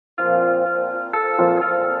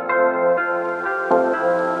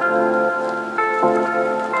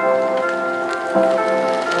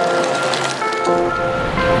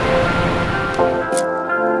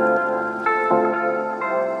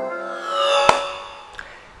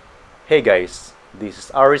Hey guys, this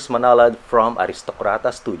is Aris Manalad from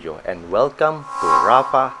Ariestocrata Studio and welcome to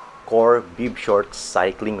Rapha Core Bibshort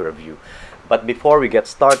Cycling Review. But before we get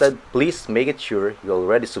started, please make it sure you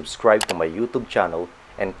already subscribe to my YouTube channel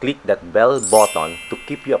and click that bell button to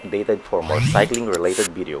keep you updated for more cycling related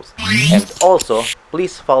videos. And also,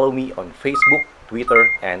 please follow me on Facebook, Twitter,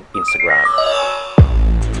 and Instagram.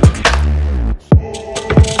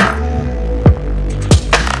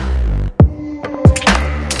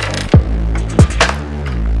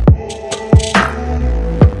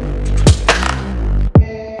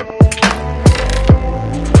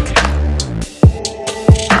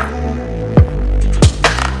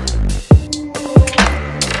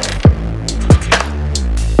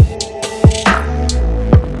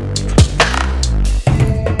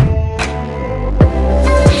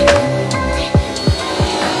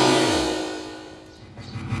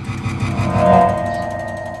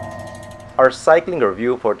 Our cycling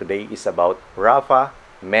review for today is about Rapha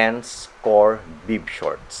Men's Core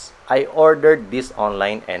Bibshorts. I ordered this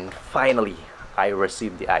online and finally I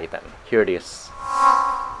received the item. Here it is.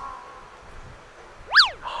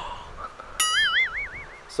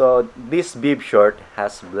 So this bib short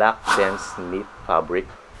has black dense knit fabric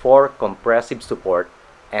for compressive support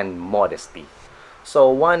and modesty. So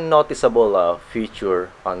one noticeable feature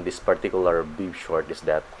on this particular bib short is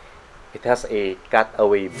that it has a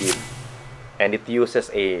cutaway bib. And it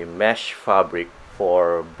uses a mesh fabric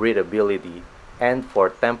for breathability and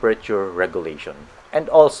for temperature regulation. And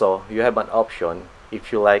also, you have an option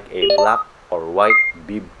if you like a black or white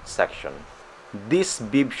bib section. This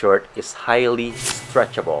bib short is highly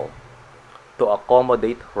stretchable to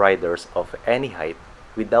accommodate riders of any height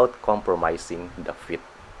without compromising the fit.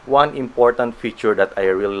 One important feature that I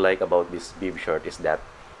really like about this bib short is that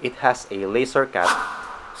it has a laser cut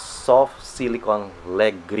soft silicone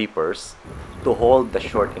leg grippers to hold the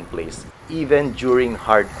short in place even during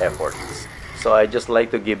hard efforts. So I just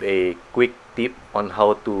like to give a quick tip on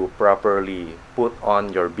how to properly put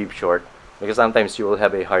on your bib short, because sometimes you will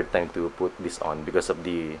have a hard time to put this on because of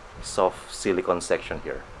the soft silicone section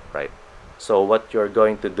here, right? So what you're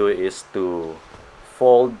going to do is to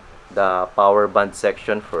fold the power band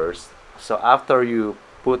section first. So after you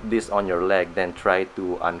put this on your leg, then try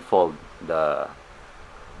to unfold the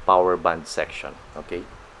power band section. Okay,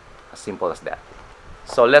 as simple as that.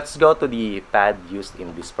 So let's go to the pad used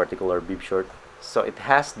in this particular bib short. So it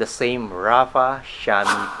has the same Rapha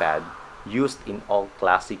chamois pad used in all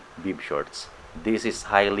classic bib shorts. This is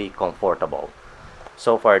highly comfortable.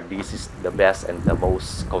 So far, this is the best and the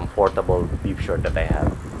most comfortable bib short that I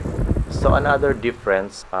have. So another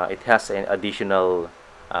difference, it has an additional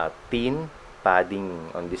thin padding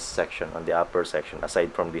on this section, on the upper section,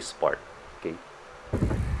 aside from this part. Okay.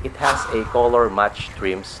 It has a color match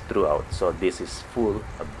trims throughout, so this is full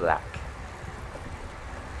of black.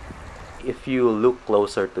 If you look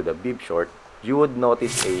closer to the bib short, you would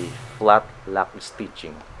notice a flat lock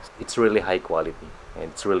stitching. It's really high quality and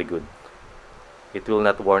it's really good. It will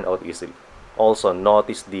not worn out easily. Also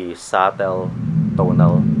notice the subtle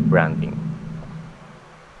tonal branding.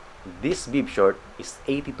 This bib short is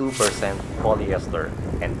 82% polyester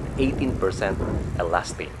and 18%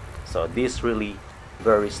 elastane. So this really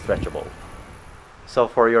very stretchable. So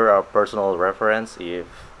for your personal reference, if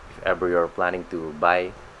ever you're planning to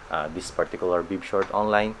buy this particular bib short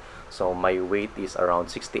online, so my weight is around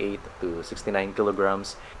 68 to 69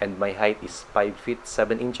 kilograms and my height is 5 feet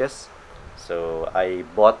 7 inches. So I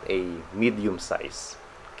bought a medium size.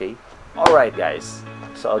 Okay, alright guys,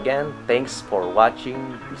 so again, thanks for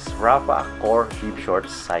watching this Rapha Core Bibshort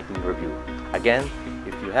cycling review. Again,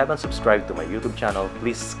 if you haven't subscribed to my YouTube channel,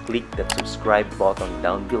 please click that subscribe button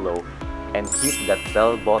down below and hit that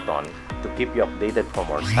bell button to keep you updated for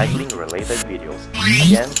more cycling related videos.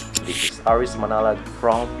 Again, this is Aris Manalad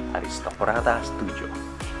from Ariestocrata Studio.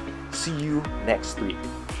 See you next week.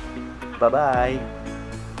 Bye-bye!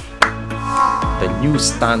 The new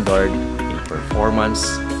standard in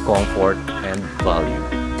performance, comfort, and value.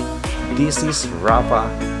 This is Rapha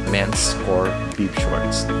Men's Core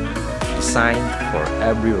Bibshorts, designed for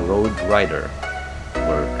every road rider,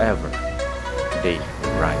 wherever they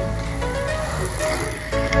ride.